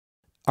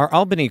Our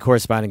Albany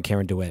correspondent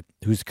Karen DeWitt,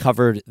 who's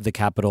covered the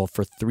Capitol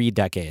for 3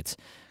 decades,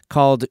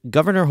 called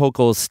Governor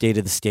Hochul's State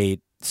of the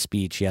State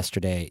speech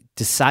yesterday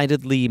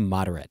decidedly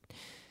moderate.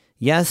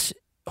 Yes,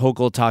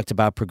 Hochul talked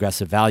about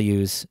progressive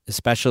values,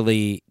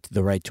 especially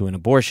the right to an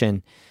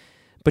abortion,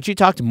 but she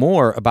talked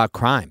more about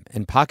crime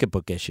and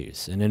pocketbook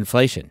issues and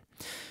inflation.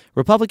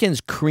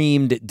 Republicans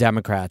creamed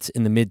Democrats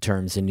in the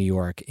midterms in New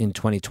York in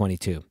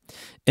 2022.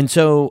 And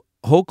so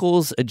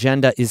Hochul's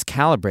agenda is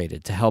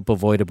calibrated to help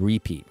avoid a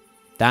repeat.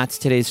 That's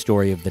today's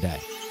story of the day.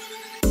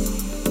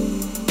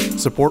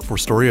 Support for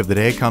Story of the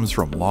Day comes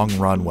from Long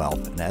Run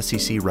Wealth, an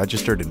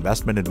SEC-registered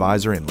investment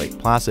advisor in Lake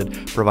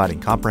Placid, providing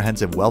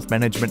comprehensive wealth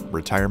management,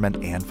 retirement,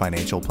 and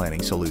financial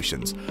planning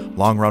solutions.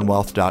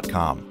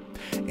 LongRunWealth.com.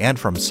 And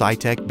from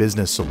SciTech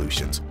Business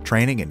Solutions,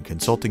 training and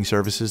consulting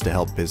services to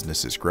help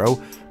businesses grow.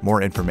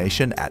 More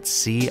information at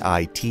citec.org.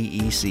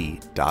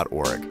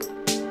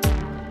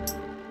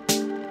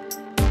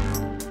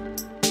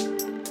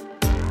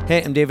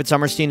 Hey, I'm David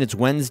Sommerstein. It's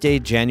Wednesday,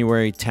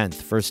 January 10th.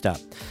 First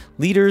up,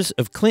 leaders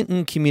of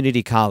Clinton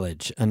Community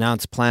College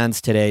announced plans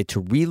today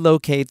to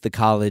relocate the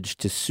college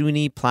to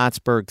SUNY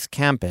Plattsburgh's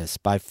campus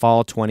by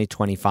fall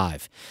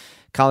 2025.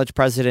 College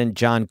President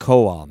John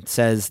Hochul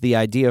says the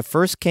idea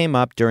first came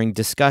up during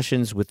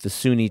discussions with the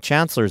SUNY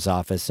Chancellor's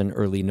office in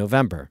early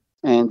November.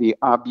 And the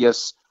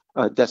obvious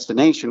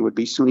destination would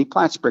be SUNY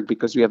Plattsburgh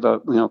because we have a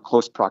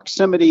close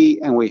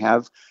proximity and we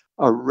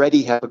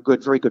already have a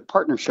very good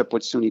partnership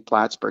with SUNY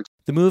Plattsburgh.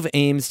 The move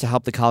aims to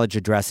help the college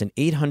address an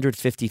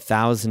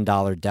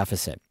 $850,000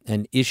 deficit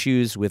and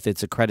issues with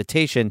its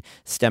accreditation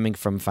stemming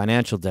from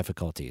financial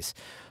difficulties.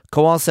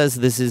 Hochul says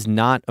this is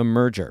not a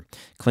merger.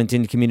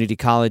 Clinton Community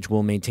College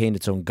will maintain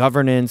its own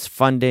governance,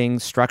 funding,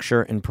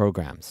 structure, and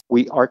programs.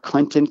 We are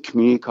Clinton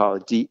Community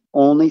College. The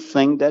only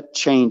thing that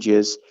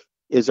changes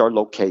is our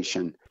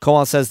location.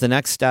 Hochul says the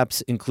next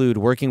steps include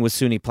working with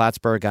SUNY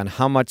Plattsburgh on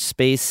how much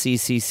space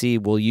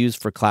CCC will use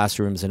for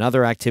classrooms and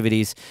other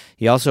activities.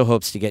 He also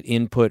hopes to get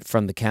input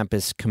from the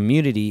campus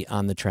community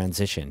on the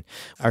transition.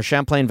 Our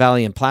Champlain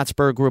Valley and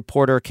Plattsburgh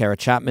reporter, Kara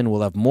Chapman,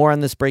 will have more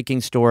on this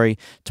breaking story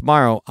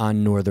tomorrow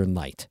on Northern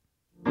Light.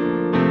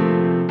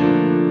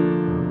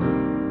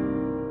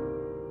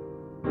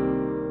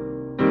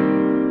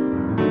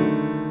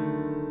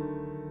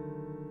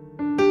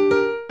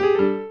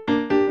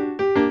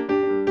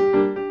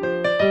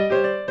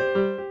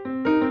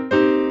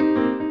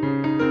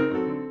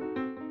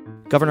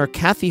 Governor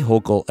Kathy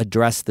Hochul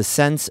addressed the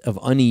sense of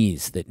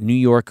unease that New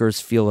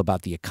Yorkers feel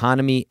about the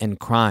economy and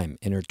crime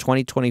in her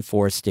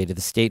 2024 State of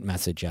the State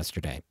message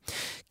yesterday.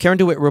 Karen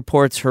DeWitt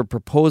reports her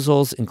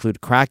proposals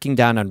include cracking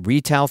down on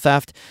retail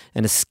theft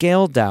and a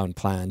scaled-down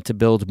plan to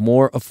build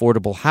more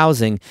affordable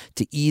housing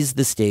to ease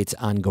the state's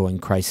ongoing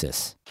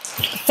crisis.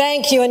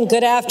 Thank you and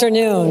good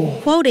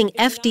afternoon. Quoting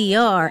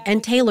FDR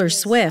and Taylor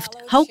Swift,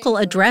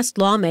 Hochul addressed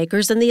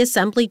lawmakers in the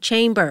Assembly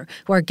chamber,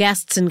 where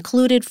guests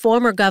included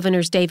former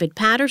Governors David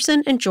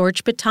Paterson and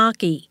George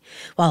Pataki.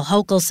 While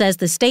Hochul says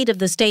the state of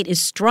the state is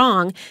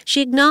strong,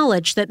 she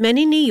acknowledged that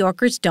many New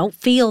Yorkers don't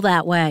feel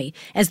that way,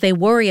 as they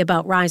worry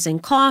about rising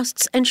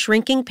costs and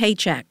shrinking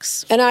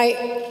paychecks. And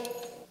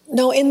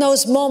in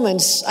those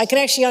moments, I can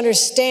actually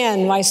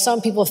understand why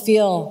some people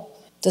feel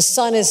the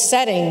sun is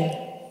setting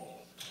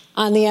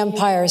on the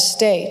Empire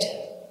State.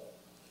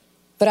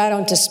 But I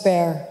don't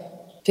despair,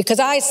 because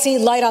I see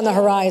light on the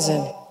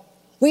horizon.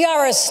 We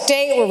are a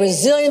state where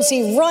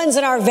resiliency runs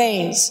in our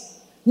veins.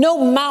 No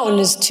mountain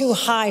is too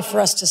high for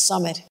us to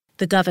summit.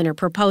 The governor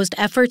proposed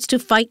efforts to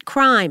fight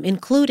crime,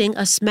 including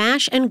a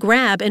smash and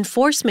grab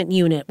enforcement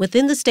unit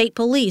within the state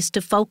police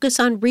to focus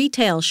on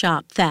retail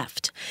shop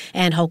theft.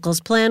 And Hochul's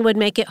plan would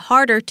make it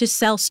harder to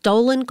sell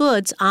stolen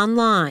goods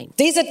online.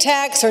 These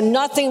attacks are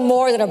nothing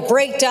more than a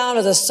breakdown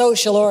of the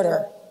social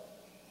order.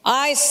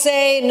 I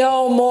say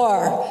no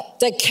more.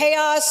 The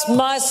chaos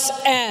must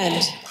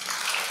end.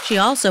 She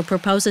also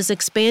proposes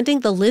expanding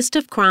the list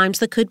of crimes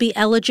that could be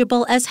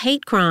eligible as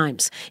hate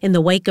crimes in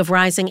the wake of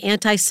rising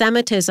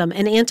anti-Semitism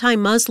and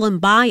anti-Muslim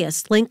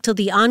bias linked to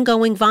the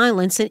ongoing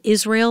violence in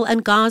Israel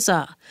and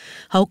Gaza.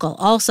 Hochul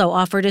also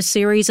offered a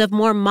series of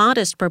more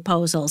modest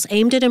proposals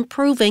aimed at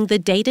improving the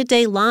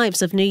day-to-day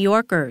lives of New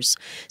Yorkers.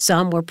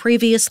 Some were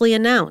previously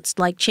announced,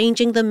 like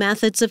changing the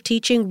methods of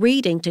teaching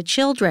reading to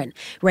children,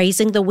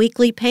 raising the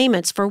weekly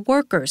payments for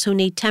workers who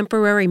need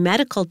temporary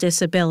medical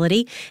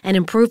disability, and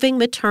improving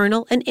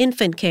maternal and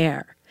infant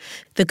care.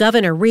 The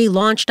governor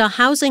relaunched a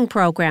housing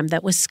program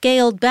that was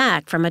scaled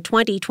back from a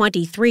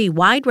 2023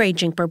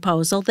 wide-ranging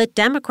proposal that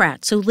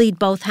Democrats who lead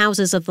both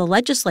houses of the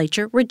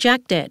legislature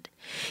rejected.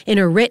 In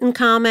her written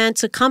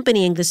comments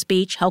accompanying the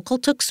speech,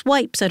 Hochul took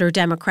swipes at her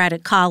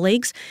Democratic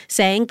colleagues,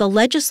 saying the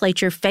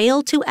legislature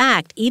failed to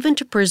act even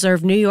to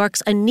preserve New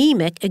York's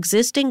anemic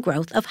existing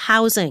growth of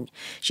housing.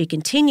 She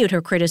continued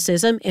her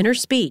criticism in her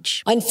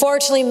speech.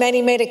 Unfortunately,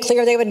 many made it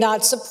clear they would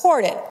not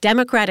support it.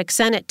 Democratic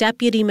Senate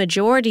Deputy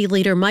Majority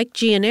Leader Mike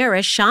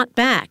Gianaris shot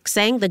back,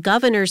 saying the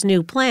governor's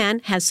new plan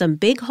has some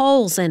big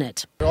holes in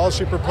it. All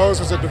she proposed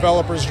was a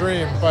developer's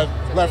dream, but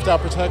left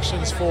out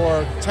protections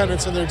for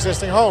tenants in their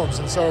existing homes.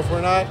 And so if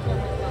we're not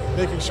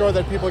making sure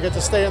that people get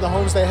to stay in the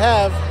homes they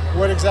have.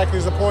 What exactly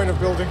is the point of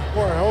building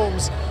more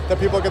homes that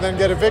people can then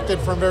get evicted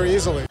from very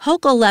easily?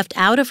 Hochul left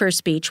out of her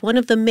speech one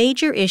of the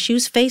major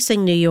issues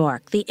facing New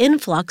York, the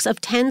influx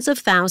of tens of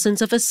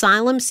thousands of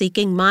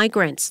asylum-seeking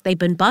migrants. They've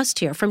been bussed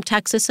here from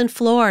Texas and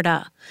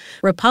Florida.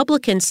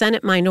 Republican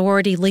Senate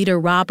Minority Leader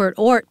Robert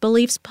Ortt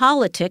believes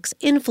politics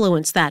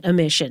influenced that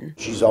emission.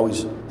 She's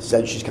always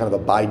said she's kind of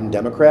a Biden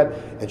Democrat,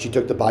 and she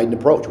took the Biden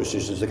approach, which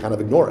is just to kind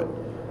of ignore it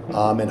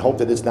and hope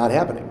that it's not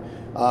happening.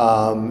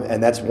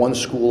 And that's one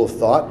school of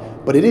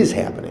thought, but it is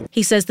happening.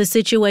 He says the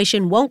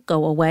situation won't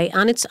go away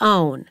on its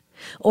own.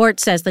 Ortt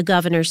says the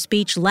governor's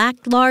speech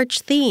lacked large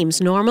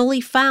themes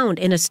normally found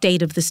in a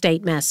State of the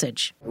State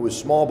message. It was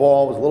small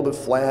ball, it was a little bit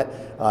flat.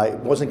 It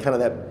wasn't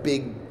kind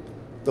of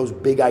those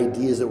big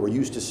ideas that we're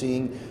used to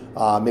seeing.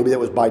 Maybe that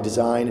was by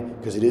design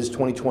because it is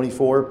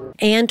 2024.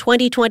 And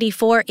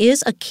 2024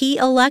 is a key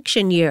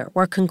election year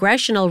where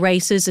congressional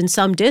races in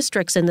some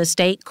districts in the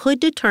state could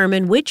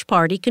determine which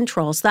party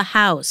controls the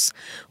House.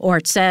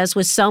 Ortt says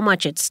with so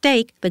much at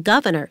stake, the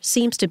governor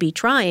seems to be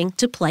trying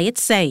to play it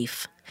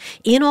safe.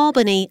 In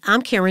Albany,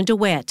 I'm Karen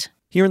DeWitt.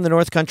 Here in the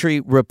North Country,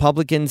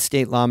 Republican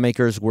state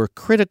lawmakers were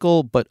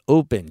critical but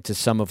open to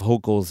some of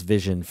Hochul's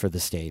vision for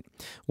the state.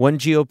 One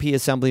GOP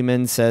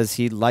assemblyman says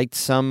he liked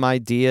some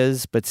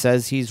ideas, but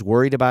says he's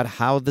worried about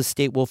how the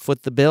state will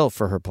foot the bill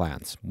for her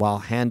plans while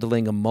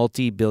handling a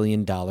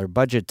multi-billion-dollar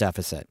budget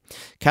deficit.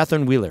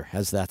 Catherine Wheeler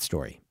has that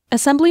story.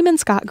 Assemblyman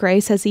Scott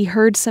Gray says he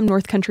heard some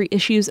North Country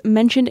issues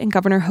mentioned in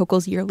Governor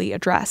Hochul's yearly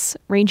address,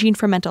 ranging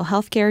from mental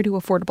health care to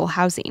affordable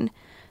housing.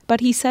 But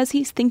he says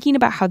he's thinking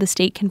about how the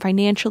state can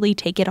financially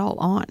take it all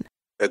on.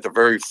 At the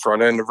very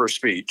front end of her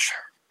speech,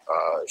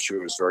 she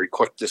was very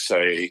quick to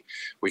say,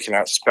 we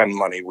cannot spend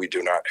money we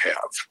do not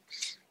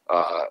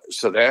have.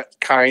 So that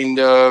kind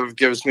of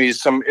gives me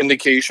some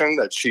indication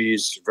that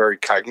she's very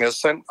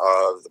cognizant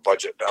of the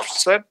budget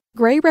deficit.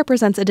 Gray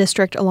represents a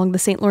district along the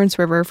St. Lawrence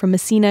River from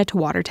Messina to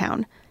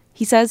Watertown.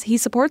 He says he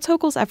supports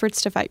Hochul's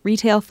efforts to fight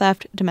retail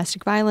theft,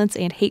 domestic violence,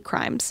 and hate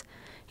crimes.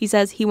 He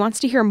says he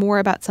wants to hear more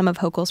about some of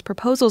Hochul's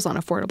proposals on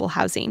affordable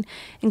housing,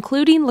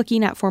 including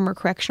looking at former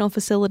correctional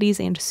facilities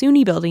and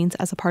SUNY buildings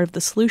as a part of the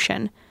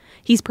solution.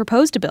 He's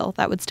proposed a bill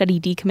that would study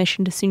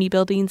decommissioned SUNY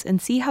buildings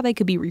and see how they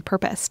could be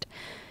repurposed.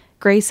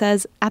 Gray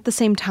says, at the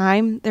same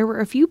time, there were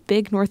a few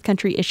big North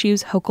Country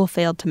issues Hochul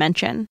failed to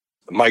mention.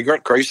 The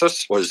migrant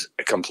crisis was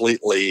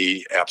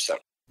completely absent.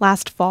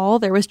 Last fall,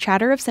 there was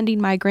chatter of sending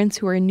migrants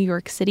who are in New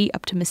York City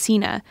up to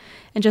Messina.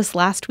 And just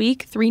last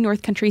week, 3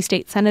 North Country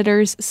state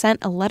senators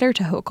sent a letter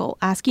to Hochul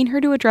asking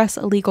her to address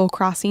illegal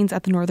crossings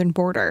at the northern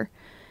border.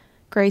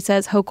 Gray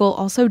says Hochul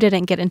also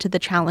didn't get into the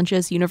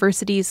challenges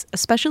universities,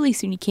 especially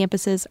SUNY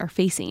campuses, are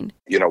facing.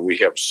 We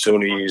have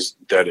SUNYs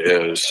that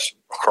is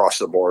across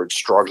the board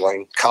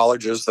struggling,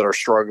 colleges that are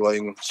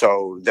struggling.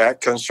 So that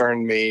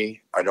concerned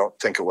me. I don't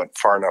think it went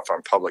far enough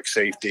on public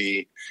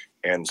safety,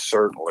 and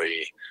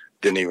certainly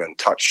didn't even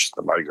touch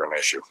the migrant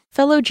issue.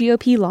 Fellow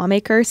GOP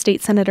lawmaker,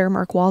 State Senator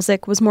Mark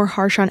Walczyk, was more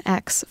harsh on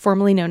X,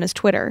 formerly known as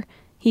Twitter.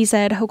 He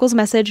said Hochul's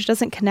message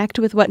doesn't connect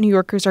with what New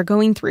Yorkers are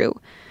going through.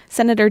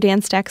 Senator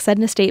Dan Steck said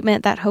in a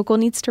statement that Hochul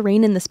needs to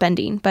rein in the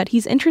spending, but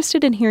he's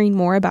interested in hearing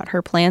more about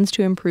her plans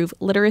to improve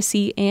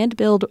literacy and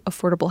build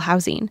affordable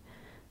housing.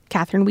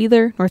 Catherine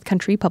Wheeler, North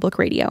Country Public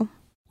Radio.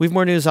 We have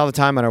more news all the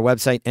time on our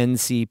website,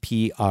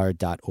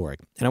 ncpr.org.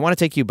 And I want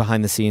to take you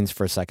behind the scenes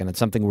for a second on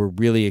something we're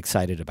really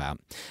excited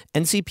about.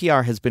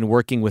 NCPR has been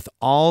working with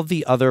all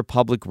the other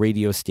public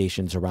radio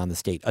stations around the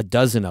state, a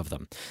dozen of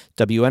them.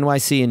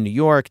 WNYC in New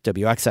York,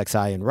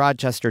 WXXI in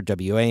Rochester,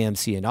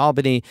 WAMC in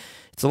Albany.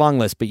 It's a long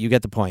list, but you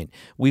get the point.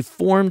 We've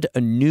formed a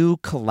new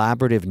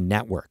collaborative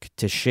network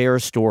to share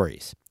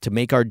stories, to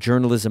make our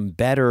journalism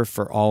better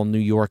for all New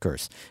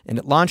Yorkers. And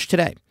it launched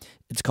today.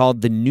 It's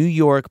called the New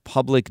York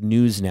Public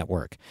News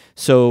Network.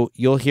 So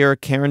you'll hear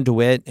Karen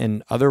DeWitt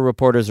and other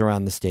reporters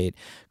around the state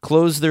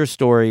close their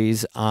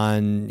stories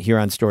here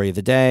on Story of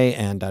the Day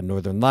and on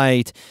Northern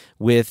Light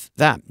with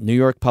that, New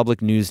York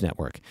Public News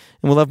Network.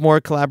 And we'll have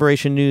more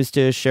collaboration news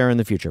to share in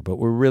the future, but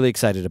we're really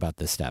excited about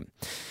this step.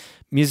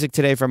 Music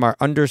today from our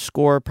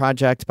Underscore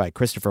project by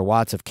Christopher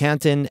Watts of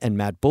Canton and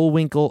Matt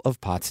Bullwinkle of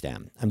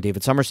Potsdam. I'm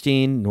David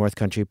Sommerstein, North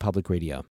Country Public Radio.